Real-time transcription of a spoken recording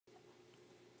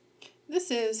This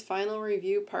is final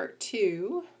review part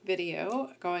 2 video,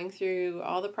 going through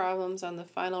all the problems on the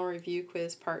final review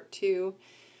quiz part 2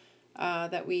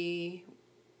 that we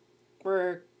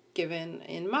were given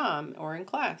in MOM or in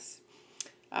class.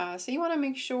 So you want to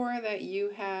make sure that you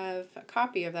have a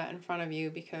copy of that in front of you,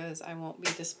 because I won't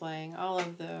be displaying all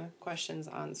of the questions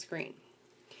on screen.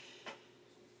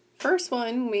 First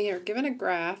one, we are given a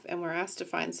graph and we're asked to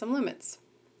find some limits.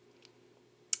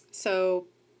 So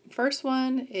first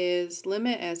one is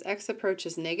limit as x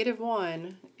approaches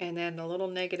 -1, and then the little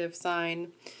negative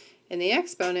sign in the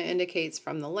exponent indicates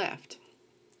from the left.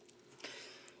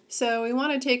 So we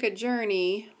want to take a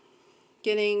journey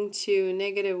getting to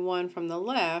 -1 from the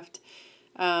left.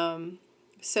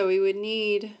 So we would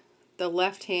need the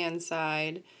left hand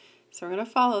side. So we're going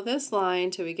to follow this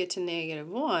line till we get to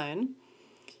 -1,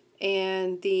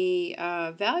 and the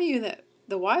y value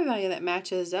that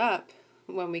matches up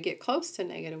when we get close to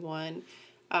 -1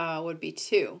 would be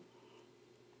 2.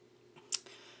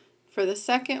 For the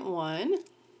second one,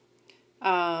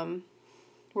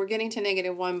 we're getting to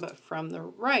 -1 but from the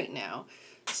right now.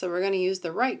 So we're going to use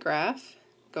the right graph,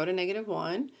 go to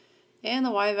 -1, and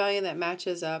the y value that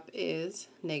matches up is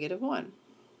 -1.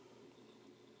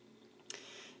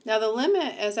 Now the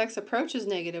limit as x approaches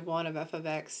 -1 of f of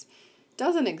x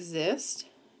doesn't exist,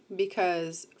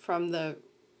 because from the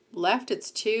left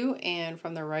it's 2 and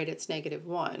from the right it's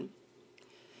 -1.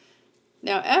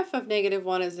 Now f of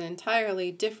 -1 is an entirely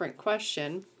different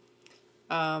question.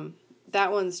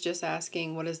 That one's just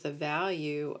asking what is the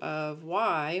value of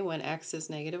y when x is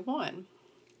 -1.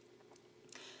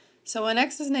 So when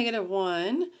x is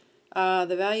 -1,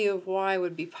 the value of y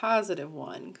would be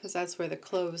 +1, because that's where the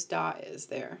closed dot is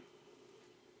there.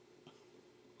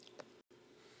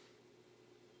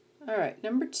 Alright,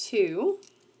 number 2.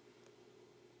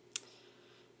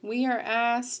 We are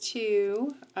asked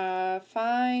to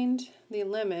find the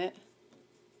limit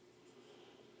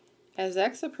as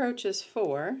x approaches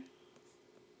 4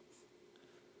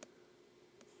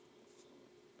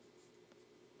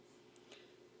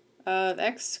 of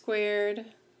x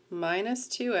squared minus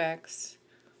 2x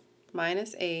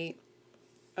minus 8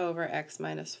 over x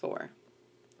minus 4.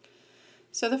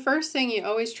 So the first thing you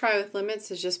always try with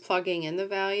limits is just plugging in the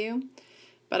value.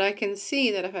 But I can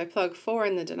see that if I plug 4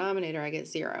 in the denominator, I get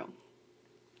 0.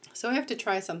 So I have to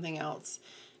try something else.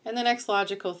 And the next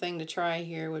logical thing to try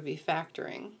here would be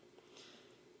factoring.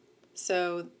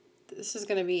 So this is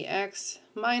going to be x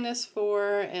minus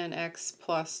 4 and x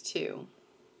plus 2.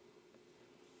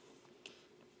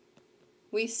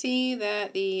 We see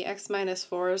that the x minus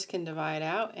 4's can divide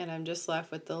out, and I'm just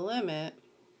left with the limit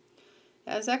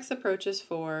as x approaches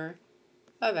 4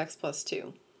 of x plus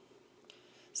 2.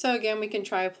 So again, we can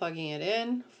try plugging it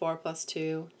in. 4 plus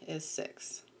 2 is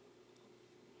 6.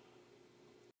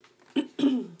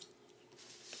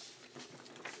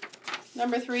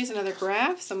 Number 3 is another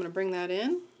graph, so I'm going to bring that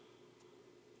in.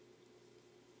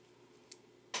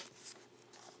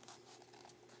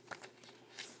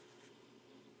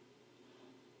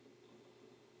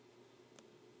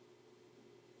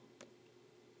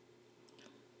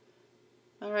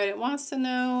 All right, it wants to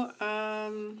know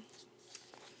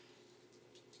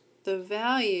the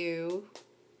value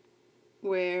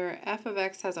where f of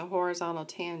x has a horizontal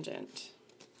tangent.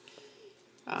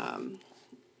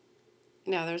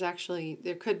 Now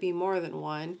there could be more than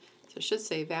one, so it should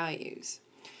say values.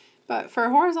 But for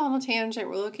a horizontal tangent,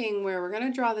 we're looking where we're going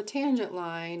to draw the tangent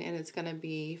line and it's going to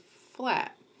be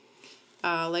flat.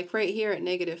 Like right here at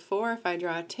 -4, if I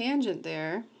draw a tangent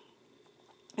there,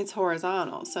 it's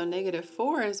horizontal. So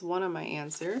 -4 is one of my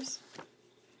answers.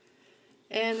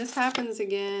 And this happens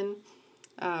again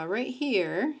right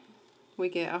here. We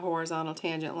get a horizontal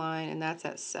tangent line, and that's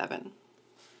at 7.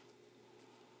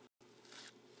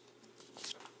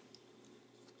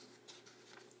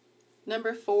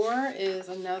 Number 4 is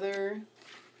another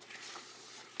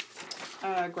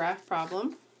graph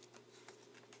problem.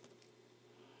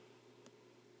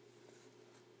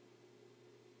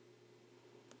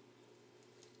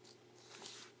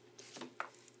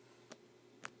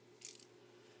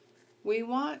 We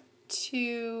want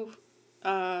to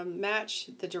match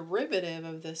the derivative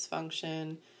of this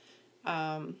function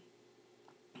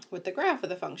with the graph of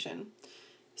the function.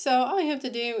 So all you have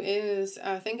to do is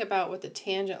think about what the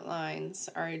tangent lines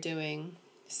are doing.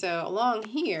 So along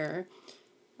here,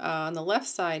 on the left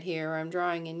side here, where I'm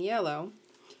drawing in yellow,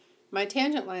 my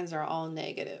tangent lines are all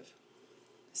negative.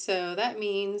 So that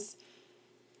means,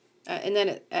 and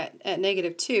then at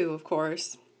 -2, of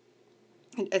course,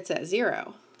 it's at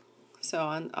 0. So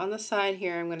on the side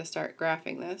here, I'm going to start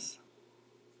graphing this.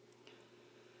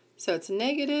 So it's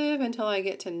negative until I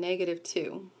get to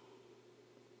 -2.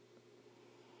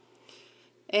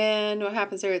 And what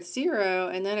happens there, it's 0,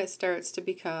 and then it starts to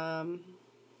become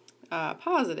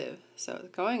positive. So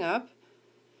it's going up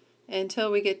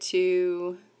until we get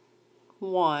to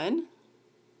 1.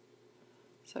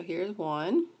 So here's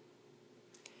 1.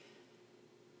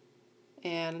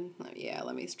 And yeah,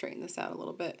 let me straighten this out a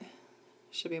little bit.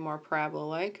 Should be more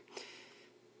parabola-like.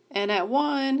 And at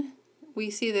 1, we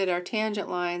see that our tangent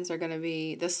lines are going to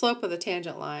be, the slope of the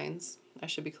tangent lines, I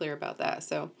should be clear about that.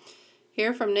 So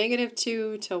here from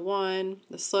 -2 to 1,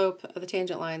 the slope of the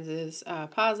tangent lines is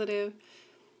positive.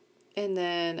 And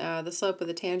then the slope of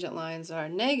the tangent lines are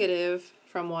negative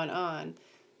from 1 on.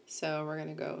 So we're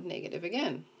going to go negative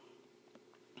again.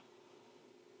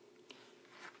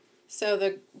 So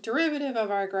the derivative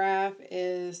of our graph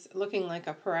is looking like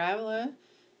a parabola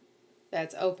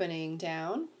that's opening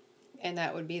down. And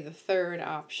that would be the third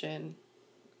option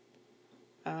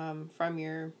from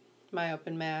your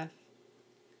MyOpenMath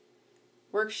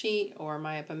worksheet or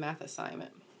MyOpenMath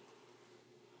assignment.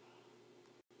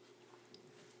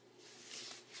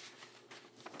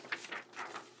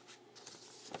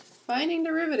 Finding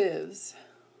derivatives.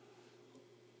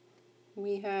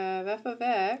 We have f of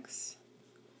x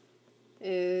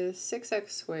is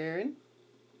 6x squared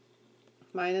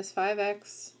minus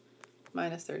 5x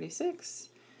minus 36.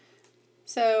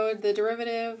 So the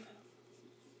derivative,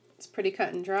 it's pretty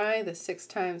cut and dry. The 6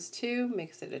 times 2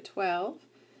 makes it a 12.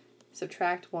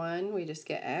 Subtract 1, we just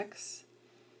get x.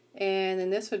 And then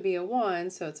this would be a 1,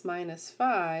 so it's minus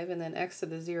 5, and then x to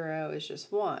the 0 is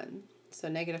just 1. So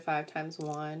negative 5 times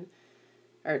 1,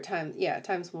 or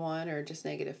times 1, or just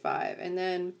negative 5. And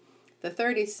then the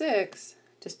 36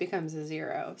 just becomes a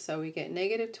 0. So we get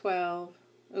negative 12,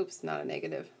 oops, not a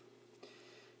negative.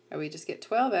 Or we just get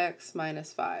 12x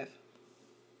minus 5.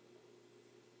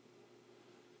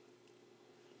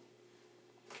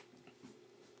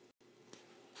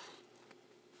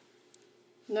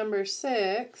 Number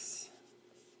 6,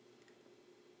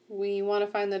 we want to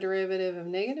find the derivative of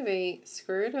negative 8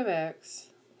 square root of x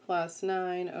plus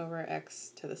 9 over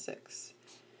x to the 6.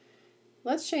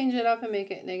 Let's change it up and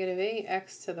make it negative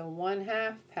 8x to the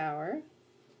 1/2 power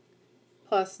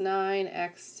plus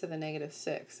 9x to the negative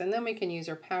 6. And then we can use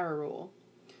our power rule.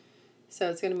 So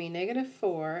it's going to be negative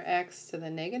 4x to the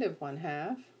negative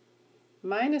 1/2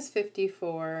 minus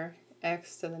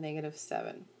 54x to the negative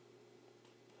 7.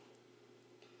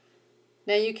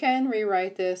 Now you can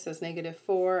rewrite this as negative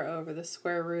 4 over the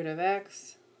square root of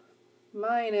x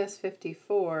minus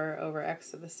 54 over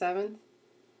x to the 7th.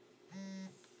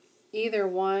 Either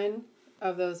one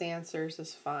of those answers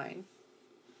is fine.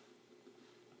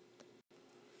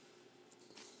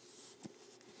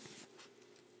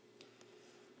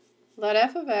 Let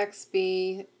f of x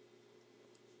be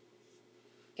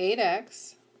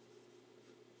 8x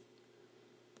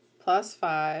plus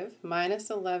 5 minus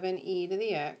 11e to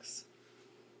the x.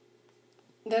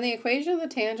 Then the equation of the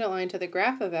tangent line to the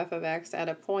graph of f of x at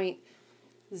a point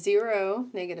 0,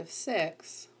 negative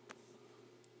 6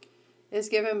 is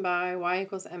given by y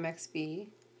equals mxb,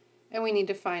 and we need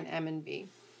to find m and b.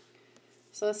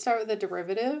 So let's start with the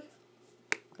derivative.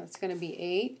 That's going to be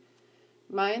 8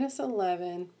 minus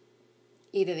 11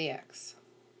 e to the x.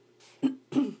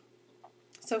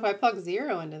 So if I plug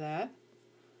 0 into that,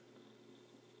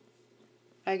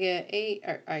 I get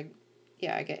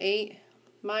 8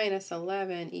 minus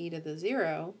 11 e to the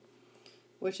 0,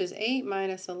 which is 8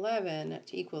 minus 11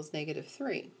 equals negative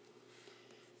 3.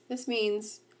 This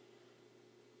means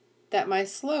that my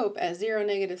slope at 0,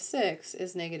 negative 6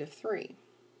 is negative 3.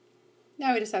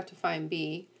 Now we just have to find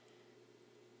b.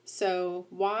 So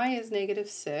y is negative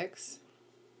 6.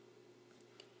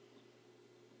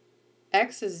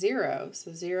 X is 0,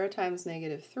 so 0 times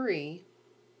negative 3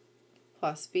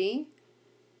 plus b.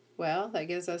 Well, that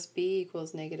gives us b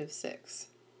equals negative 6.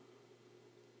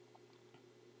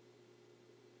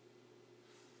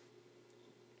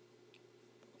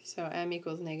 So m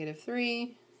equals negative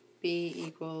 3, b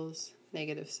equals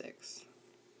negative 6.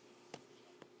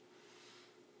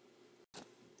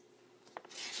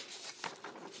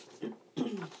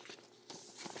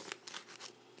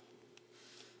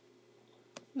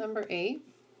 Number 8,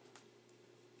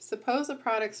 suppose a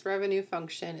product's revenue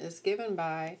function is given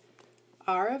by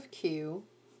r of q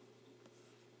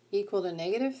equal to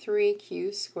negative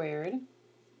 3q squared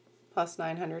plus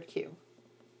 900q.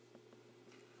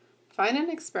 Find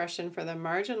an expression for the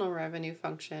marginal revenue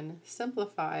function,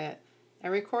 simplify it,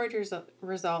 and record your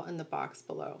result in the box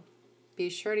below. Be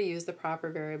sure to use the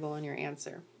proper variable in your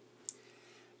answer.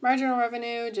 Marginal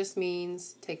revenue just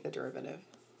means take the derivative.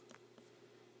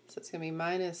 So it's going to be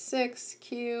minus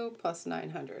 6q plus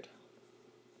 900.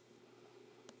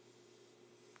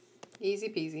 Easy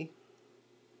peasy.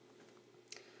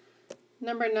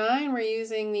 Number 9, we're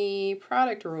using the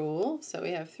product rule. So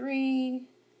we have 3x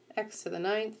to the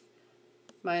 9th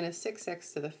minus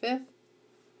 6x to the 5th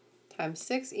times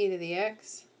 6e to the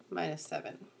x minus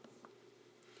 7.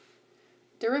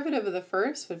 Derivative of the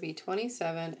first would be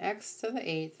 27x to the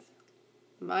 8th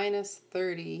minus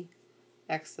 30x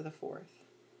to the 4th.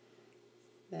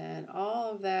 Then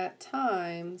all of that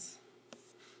times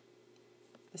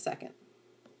the second.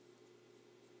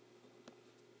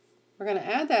 We're going to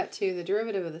add that to the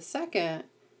derivative of the second,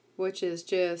 which is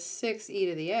just 6e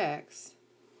to the x,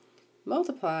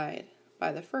 multiplied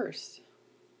by the first.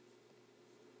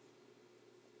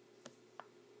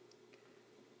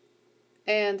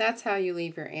 And that's how you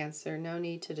leave your answer. No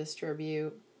need to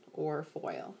distribute or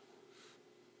FOIL.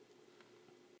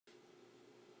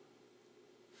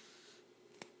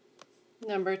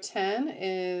 Number 10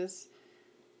 is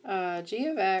g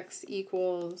of x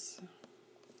equals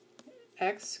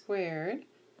x squared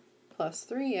plus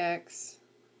 3x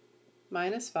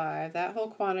minus 5, that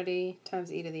whole quantity,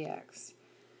 times e to the x.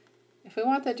 If we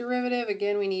want the derivative,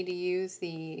 again, we need to use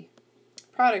the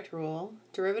product rule.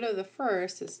 Derivative of the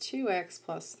first is 2x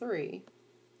plus 3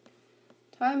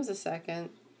 times the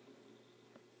second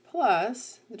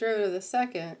plus the derivative of the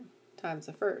second times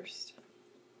the first.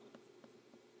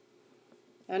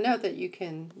 Now note that you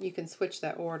can switch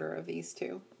that order of these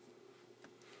two,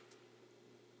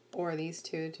 or these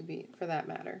two to be for that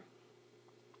matter.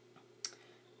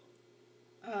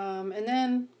 And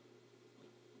then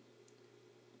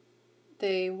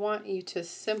they want you to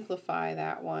simplify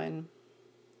that one.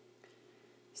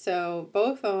 So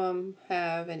both of them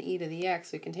have an e to the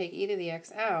x. We can take e to the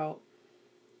x out,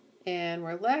 and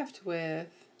we're left with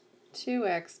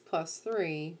 2x plus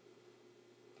 3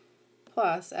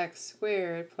 plus x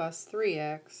squared plus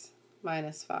 3x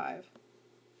minus 5.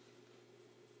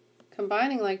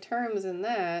 Combining like terms in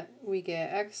that, we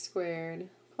get x squared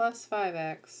plus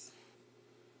 5x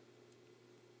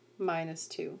minus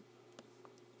 2.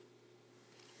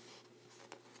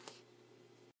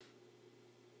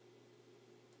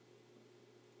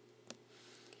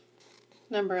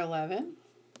 Number 11,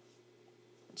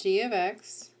 g of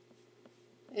x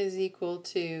is equal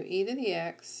to e to the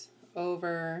x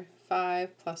over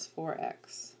 5 plus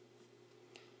 4x.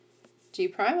 G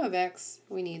prime of x,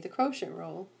 we need the quotient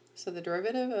rule. So the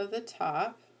derivative of the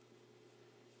top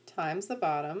times the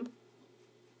bottom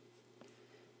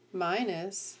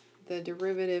minus the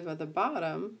derivative of the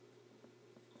bottom,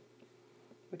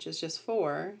 which is just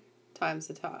 4, times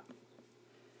the top,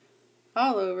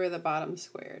 all over the bottom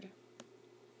squared.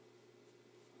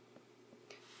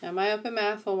 Now my open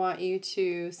math will want you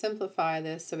to simplify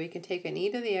this so we can take an e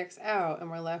to the x out,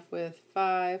 and we're left with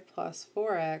 5 plus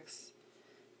 4x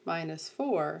minus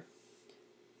 4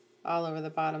 all over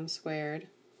the bottom squared,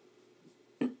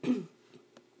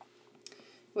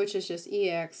 which is just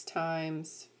ex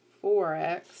times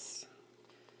 4x,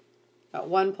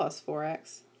 1 plus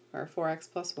 4x, or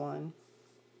 4x plus 1.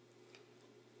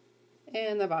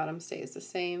 And the bottom stays the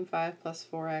same, 5 plus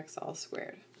 4x all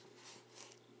squared.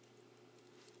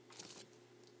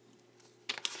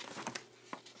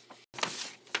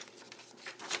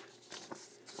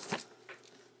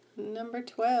 Number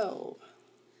 12.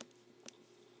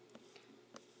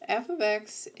 F of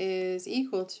x is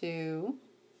equal to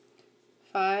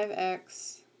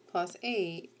 5x plus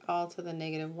 8 all to the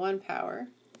negative 1 power.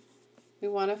 We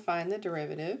want to find the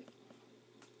derivative.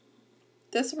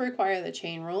 This will require the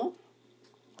chain rule.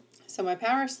 So my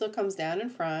power still comes down in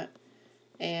front,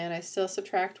 and I still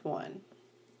subtract 1.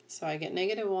 So I get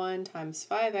negative 1 times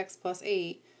 5x plus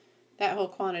 8, that whole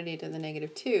quantity to the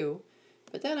negative 2.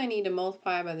 But then I need to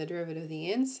multiply by the derivative of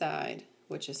the inside,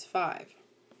 which is 5.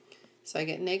 So I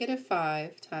get negative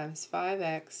 5 times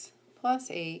 5x plus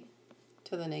 8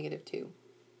 to the negative 2.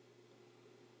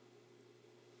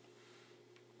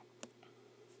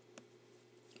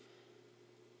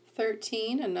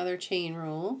 Another chain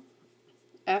rule.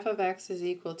 F of x is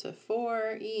equal to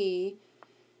 4e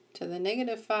to the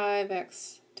negative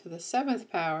 5x to the 7th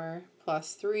power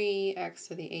plus 3x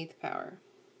to the 8th power.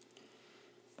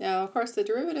 Now, of course, the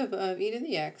derivative of e to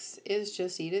the x is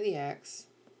just e to the x.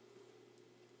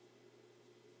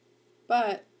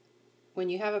 But when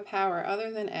you have a power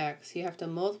other than x, you have to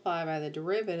multiply by the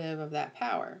derivative of that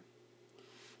power.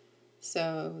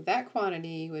 So that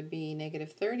quantity would be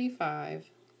negative 35x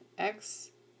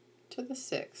to the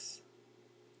 6th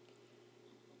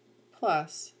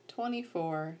plus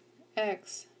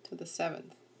 24x to the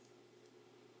 7th.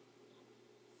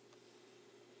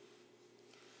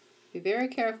 Be very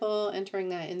careful entering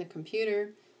that in the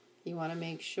computer. You want to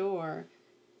make sure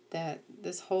that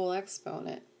this whole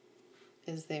exponent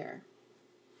is there.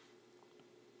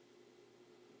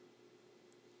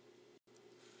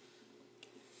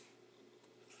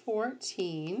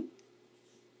 14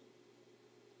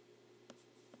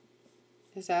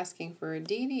 is asking for a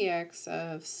ddx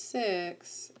of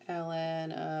 6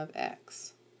 ln of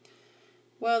x.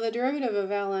 Well, the derivative of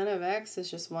ln of x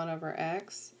is just 1 over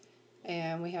x,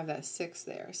 and we have that 6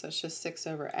 there, so it's just 6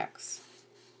 over x.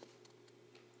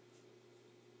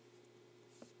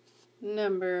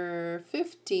 Number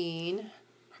 15,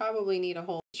 probably need a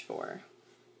whole page for.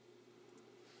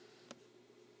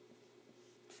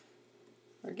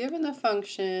 We're given the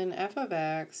function f of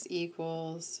x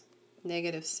equals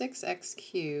negative 6x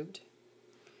cubed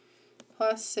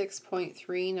plus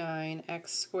 6.39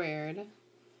 x squared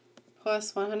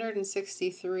plus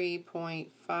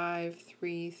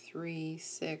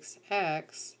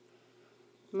 163.5336x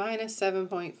minus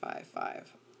 7.55.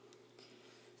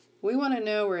 We want to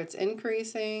know where it's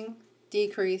increasing,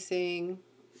 decreasing,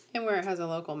 and where it has a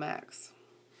local max.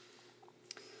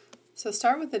 So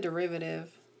start with the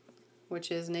derivative,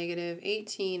 which is negative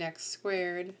 18x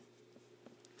squared,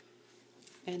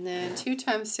 and then 2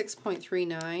 times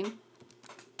 6.39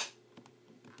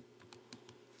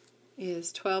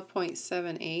 is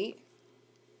 12.78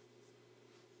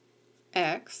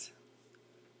 x,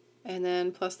 and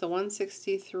then plus the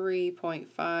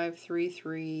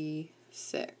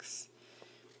 163.5336.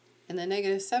 And the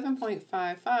negative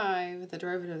 7.55, the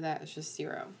derivative of that is just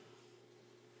 0.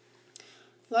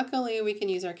 Luckily, we can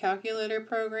use our calculator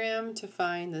program to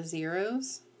find the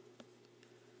zeros.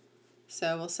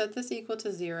 So we'll set this equal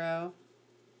to 0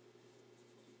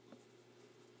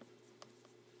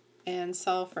 and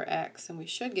solve for x, and we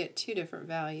should get 2 different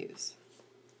values.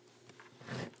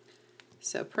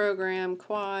 So program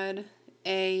quad,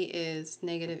 A is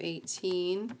negative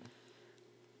 18,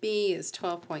 B is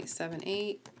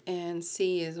 12.78, and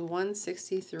C is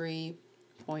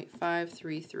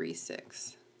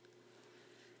 163.5336.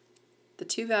 The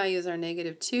 2 values are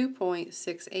negative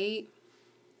 2.68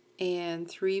 and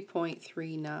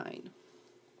 3.39.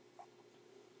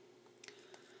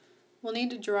 We'll need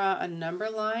to draw a number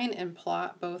line and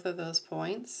plot both of those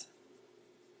points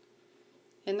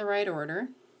in the right order.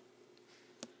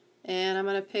 And I'm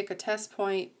going to pick a test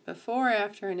point before,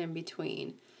 after, and in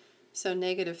between. So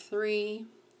negative 3,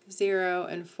 0,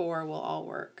 and 4 will all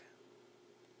work.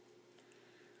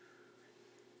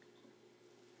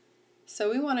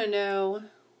 So we want to know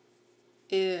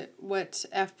what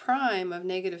f prime of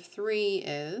negative 3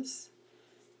 is.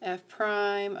 F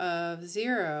prime of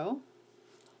 0,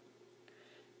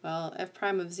 well, f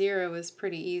prime of 0 is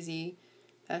pretty easy.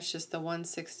 That's just the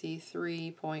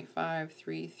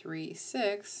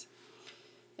 163.5336.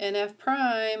 And f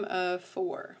prime of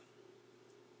 4.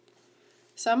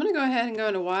 So I'm going to go ahead and go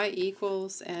into y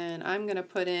equals, and I'm going to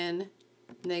put in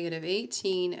negative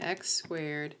 18x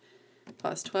squared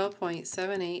plus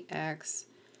 12.78x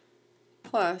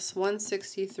plus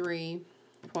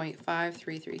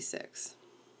 163.5336.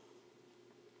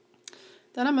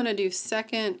 Then I'm going to do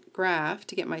second graph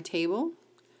to get my table.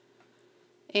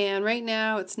 And right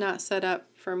now it's not set up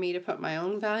for me to put my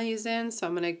own values in, so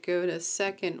I'm going to go to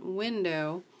second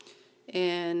window,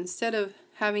 and instead of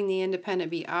having the independent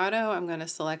be auto, I'm going to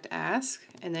select ask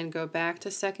and then go back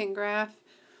to second graph.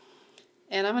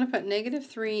 And I'm going to put negative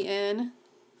 3 in,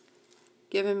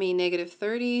 giving me negative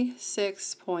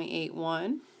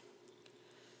 36.81.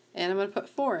 And I'm going to put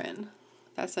 4 in.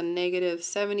 That's a negative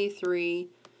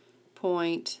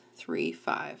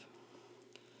 73.35.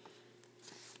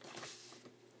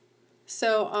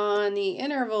 So on the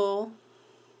interval,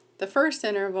 the first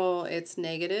interval, it's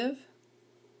negative.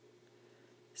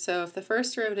 So if the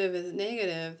first derivative is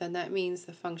negative, then that means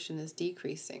the function is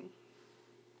decreasing.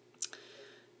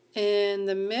 In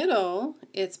the middle,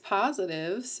 it's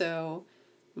positive, so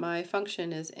my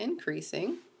function is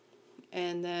increasing.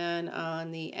 And then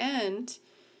on the end,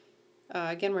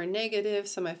 again, we're negative,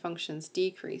 so my function's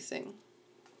decreasing.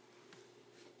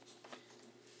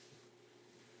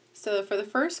 So for the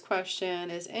first question,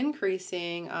 is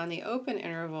increasing on the open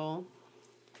interval.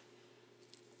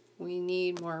 We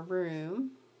need more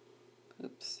room.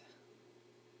 Oops.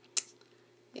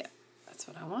 Yeah, that's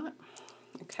what I want.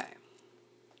 Okay.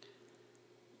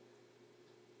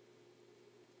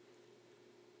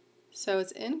 So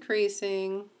it's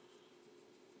increasing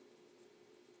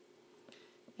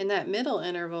in that middle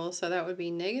interval, so that would be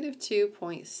negative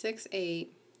 2.68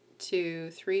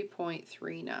 to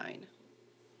 3.39.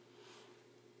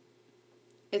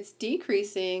 It's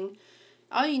decreasing.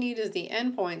 All you need is the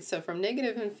endpoint, so from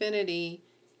negative infinity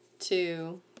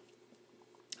to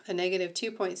a negative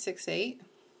 2.68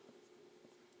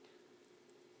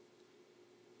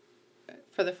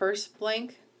 for the first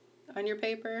blank on your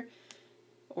paper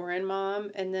or in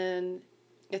MOM, and then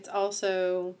it's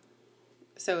also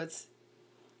So it's,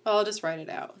 well, I'll just write it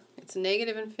out. It's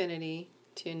negative infinity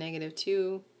to negative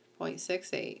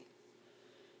 2.68.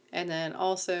 And then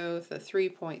also the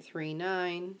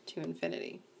 3.39 to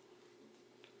infinity.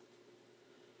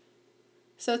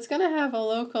 So it's going to have a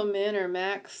local min or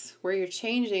max where you're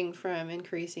changing from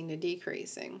increasing to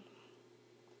decreasing.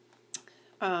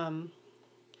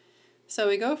 So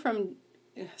we go from,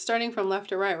 starting from left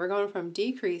to right, we're going from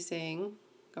decreasing,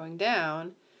 going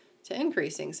down, to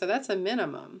increasing. So that's a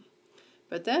minimum.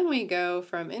 But then we go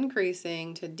from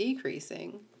increasing to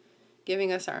decreasing,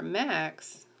 giving us our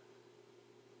max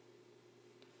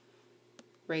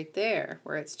right there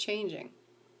where it's changing.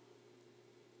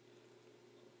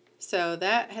 So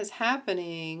that is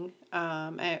happening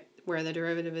at where the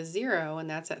derivative is 0, and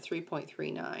that's at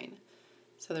 3.39.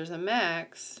 So there's a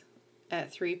max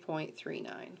at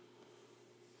 3.39.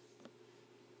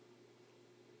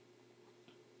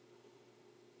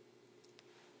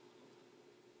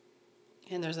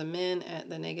 And there's a min at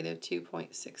the negative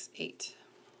 2.68.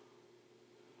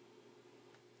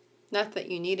 Not that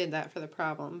you needed that for the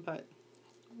problem, but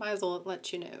might as well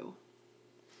let you know.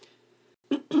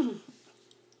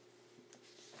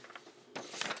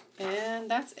 And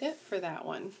that's it for that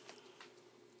one.